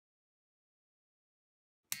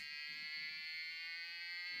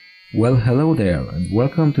Well, hello there and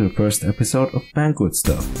welcome to the first episode of Banggood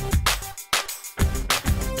Stuff.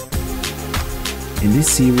 In this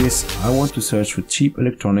series, I want to search for cheap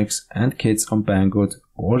electronics and kits on Banggood,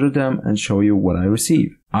 order them and show you what I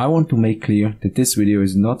receive. I want to make clear that this video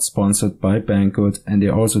is not sponsored by Banggood and they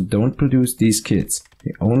also don't produce these kits.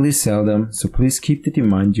 They only sell them, so please keep that in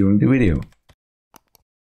mind during the video.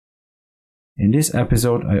 In this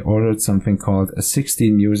episode, I ordered something called a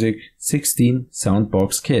 16 Music 16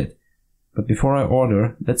 Soundbox kit. But before I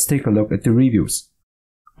order, let's take a look at the reviews.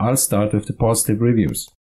 I'll start with the positive reviews.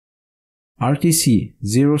 RTC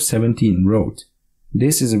 017 wrote,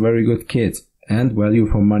 "This is a very good kit and value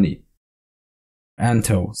for money."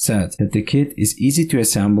 Anto said that the kit is easy to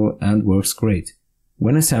assemble and works great.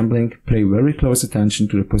 When assembling, pay very close attention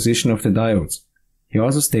to the position of the diodes. He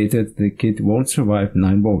also stated the kit won't survive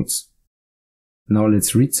 9 volts. Now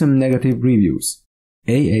let's read some negative reviews.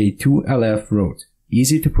 AA2LF wrote,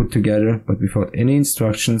 "Easy to put together, but without any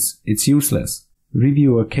instructions, it's useless."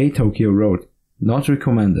 Reviewer K-Tokyo wrote, "Not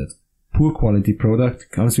recommended. Poor quality product,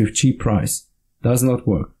 comes with cheap price. Does not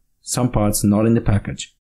work. Some parts not in the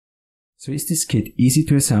package." So is this kit easy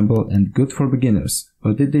to assemble and good for beginners,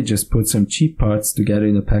 or did they just put some cheap parts together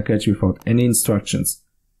in a package without any instructions?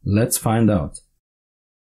 Let's find out.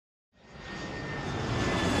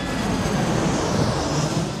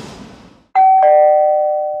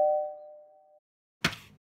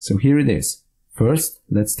 So here it is. First,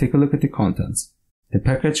 let's take a look at the contents. The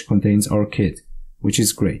package contains our kit, which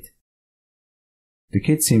is great. The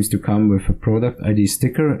kit seems to come with a product ID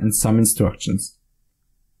sticker and some instructions.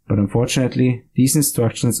 But unfortunately, these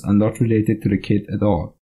instructions are not related to the kit at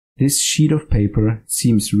all. This sheet of paper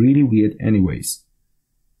seems really weird anyways.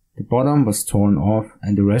 The bottom was torn off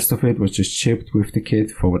and the rest of it was just shipped with the kit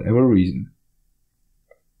for whatever reason.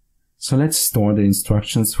 So let's store the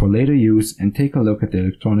instructions for later use and take a look at the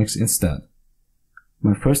electronics instead.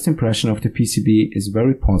 My first impression of the PCB is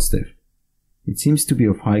very positive. It seems to be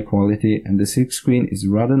of high quality and the silk screen is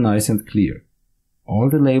rather nice and clear. All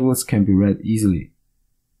the labels can be read easily.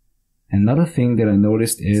 Another thing that I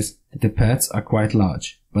noticed is that the pads are quite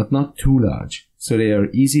large, but not too large, so they are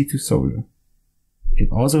easy to solder. It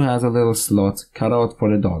also has a little slot cut out for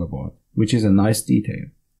the daughterboard, which is a nice detail.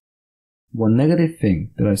 One negative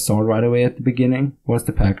thing that I saw right away at the beginning was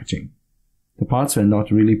the packaging. The parts were not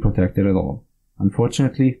really protected at all.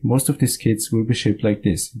 Unfortunately, most of these kits will be shipped like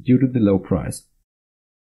this due to the low price.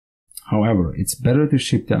 However, it's better to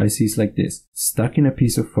ship the ICs like this, stuck in a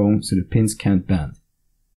piece of foam so the pins can't bend.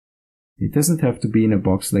 It doesn't have to be in a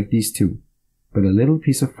box like these two, but a little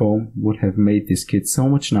piece of foam would have made this kit so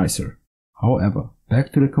much nicer. However,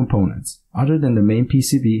 back to the components. Other than the main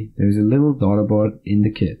PCB, there is a little daughterboard in the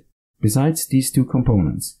kit. Besides these two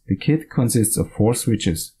components, the kit consists of 4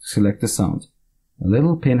 switches to select the sound, a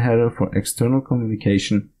little pin header for external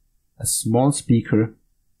communication, a small speaker,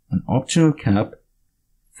 an optional cap,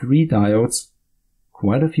 3 diodes,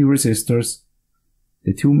 quite a few resistors,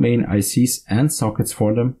 the 2 main ICs and sockets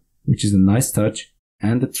for them, which is a nice touch,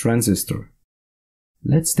 and a transistor.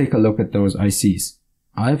 Let's take a look at those ICs.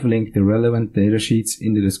 I've linked the relevant datasheets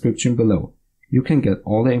in the description below. You can get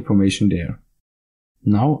all the information there.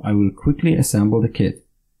 Now I will quickly assemble the kit.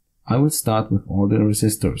 I will start with all the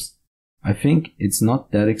resistors. I think it's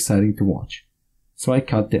not that exciting to watch, so I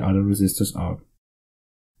cut the other resistors out.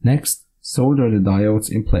 Next, solder the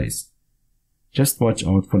diodes in place. Just watch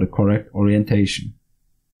out for the correct orientation.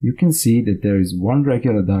 You can see that there is 1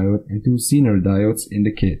 regular diode and 2 Zener diodes in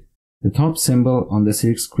the kit. The top symbol on the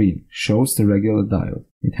silk screen shows the regular diode.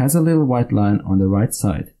 It has a little white line on the right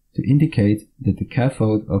side to indicate that the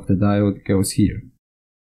cathode of the diode goes here.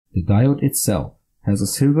 The diode itself has a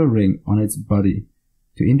silver ring on its body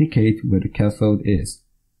to indicate where the cathode is.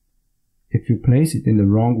 If you place it in the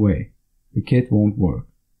wrong way, the kit won't work.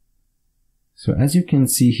 So as you can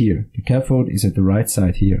see here, the cathode is at the right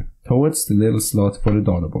side here, towards the little slot for the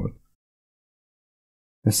daughterboard.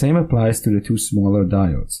 The same applies to the 2 smaller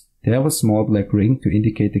diodes. They have a small black ring to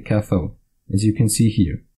indicate the cathode, as you can see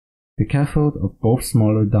here. The cathode of both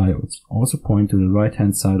smaller diodes also point to the right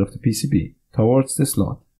hand side of the PCB, towards the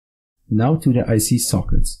slot. Now to the IC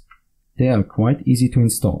sockets. They are quite easy to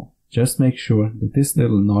install. Just make sure that this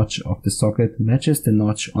little notch of the socket matches the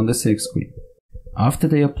notch on the silk screen. After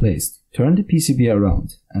they are placed, turn the PCB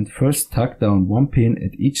around and first tuck down 1 pin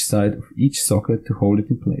at each side of each socket to hold it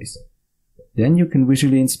in place. Then you can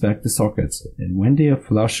visually inspect the sockets, and when they are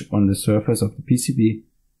flush on the surface of the PCB,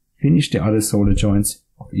 finish the other solder joints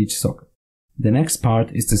of each socket. The next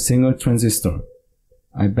part is the single transistor.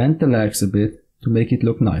 I bent the legs a bit to make it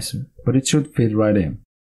look nicer, but it should fit right in.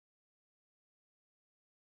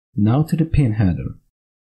 Now to the pin header.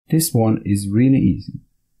 This one is really easy.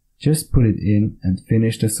 Just put it in and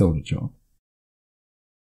finish the solder job.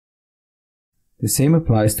 The same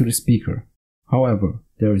applies to the speaker. However,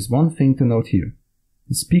 there is one thing to note here.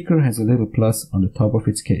 The speaker has a little plus on the top of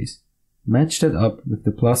its case. Match that up with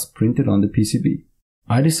the plus printed on the PCB.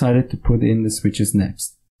 I decided to put in the switches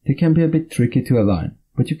next. They can be a bit tricky to align,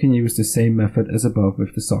 but you can use the same method as above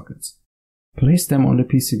with the sockets. Place them on the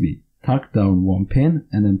PCB, tuck down one pin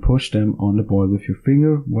and then push them on the board with your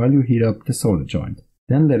finger while you heat up the solder joint.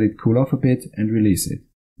 Then let it cool off a bit and release it.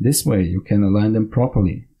 This way you can align them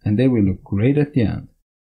properly and they will look great at the end.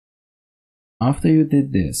 After you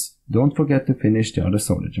did this, don't forget to finish the other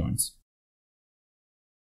solder joints.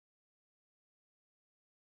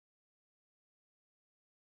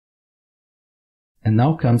 And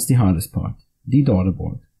now comes the hardest part, the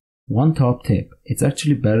daughterboard. One top tip, it's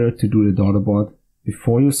actually better to do the daughterboard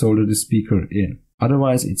before you solder the speaker in.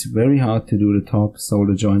 Otherwise it's very hard to do the top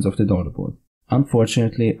solder joints of the daughterboard.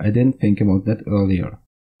 Unfortunately, I didn't think about that earlier.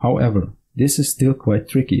 However, this is still quite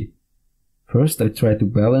tricky. First I tried to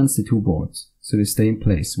balance the two boards, so they stay in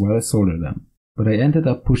place while I solder them. But I ended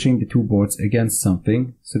up pushing the two boards against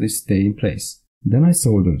something, so they stay in place. Then I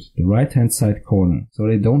soldered the right hand side corner, so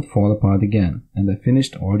they don't fall apart again, and I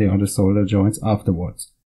finished all the other solder joints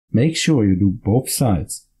afterwards. Make sure you do both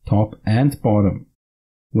sides, top and bottom.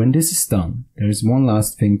 When this is done, there is one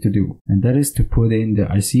last thing to do, and that is to put in the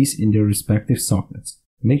ICs in their respective sockets.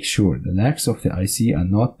 Make sure the legs of the IC are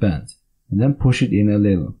not bent, and then push it in a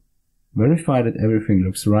little. Verify that everything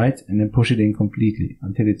looks right and then push it in completely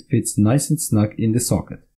until it fits nice and snug in the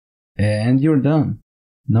socket. And you're done.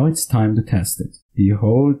 Now it's time to test it.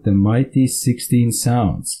 Behold the mighty 16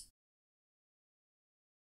 sounds.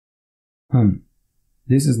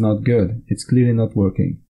 This is not good. It's clearly not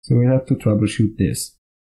working. So we'll have to troubleshoot this.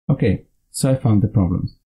 Okay, so I found the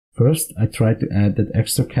problems. First, I tried to add that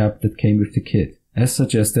extra cap that came with the kit, as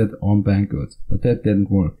suggested on Banggood, but that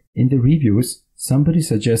didn't work. In the reviews, somebody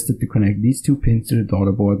suggested to connect these two pins to the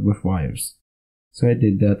daughterboard with wires. So I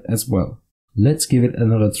did that as well. Let's give it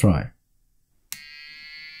another try.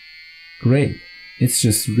 Great, it's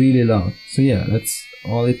just really loud. So yeah, that's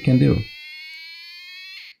all it can do.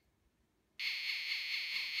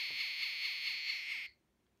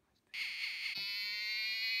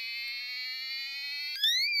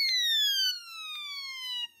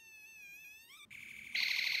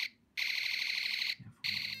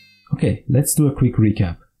 Okay, let's do a quick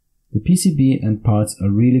recap. The PCB and parts are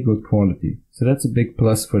really good quality, so that's a big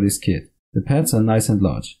plus for this kit. The pads are nice and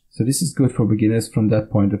large, so this is good for beginners from that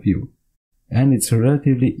point of view. And it's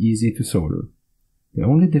relatively easy to solder. The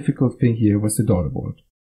only difficult thing here was the daughterboard.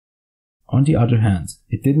 On the other hand,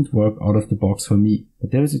 it didn't work out of the box for me, but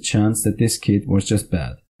there is a chance that this kit was just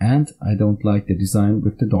bad. And I don't like the design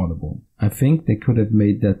with the daughterboard. I think they could have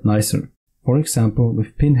made that nicer. For example,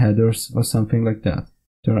 with pin headers or something like that.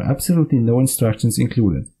 There are absolutely no instructions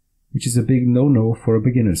included, which is a big no-no for a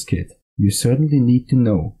beginner's kit. You certainly need to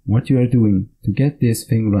know what you are doing to get this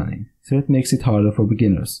thing running, so it makes it harder for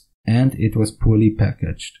beginners. And it was poorly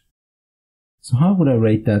packaged. So how would I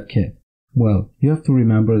rate that kit? Well, you have to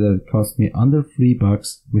remember that it cost me under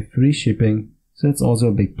 $3 with free shipping, so that's also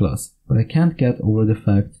a big plus. But I can't get over the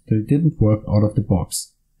fact that it didn't work out of the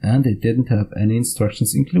box, and it didn't have any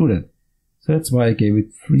instructions included. So that's why I gave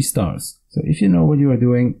it 3 stars. So if you know what you are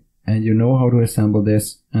doing, and you know how to assemble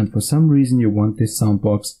this, and for some reason you want this sound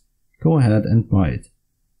box, go ahead and buy it.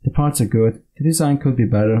 The parts are good, the design could be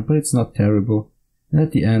better, but it's not terrible, and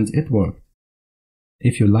at the end it worked.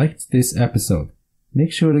 If you liked this episode,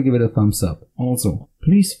 make sure to give it a thumbs up. Also,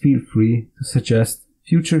 please feel free to suggest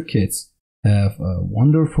future kits. Have a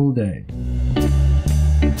wonderful day.